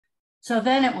So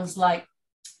then it was like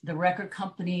the record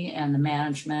company and the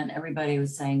management, everybody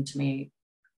was saying to me,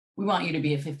 we want you to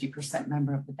be a 50%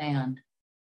 member of the band.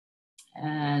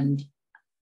 And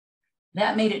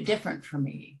that made it different for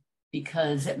me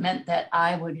because it meant that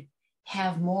I would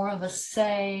have more of a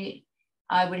say.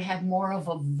 I would have more of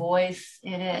a voice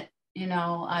in it. You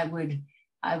know, I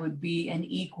would be an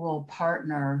equal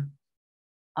partner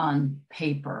on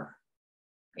paper,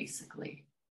 basically.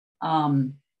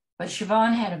 But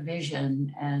Siobhan had a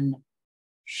vision and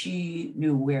she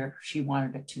knew where she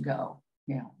wanted it to go,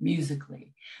 you know,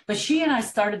 musically. But she and I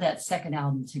started that second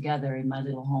album together in my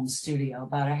little home studio,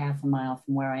 about a half a mile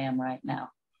from where I am right now.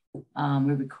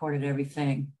 We recorded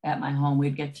everything at my home.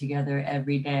 We'd get together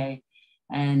every day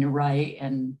and write,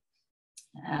 and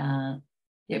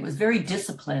it was very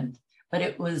disciplined, but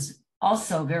it was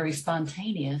also very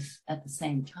spontaneous at the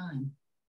same time.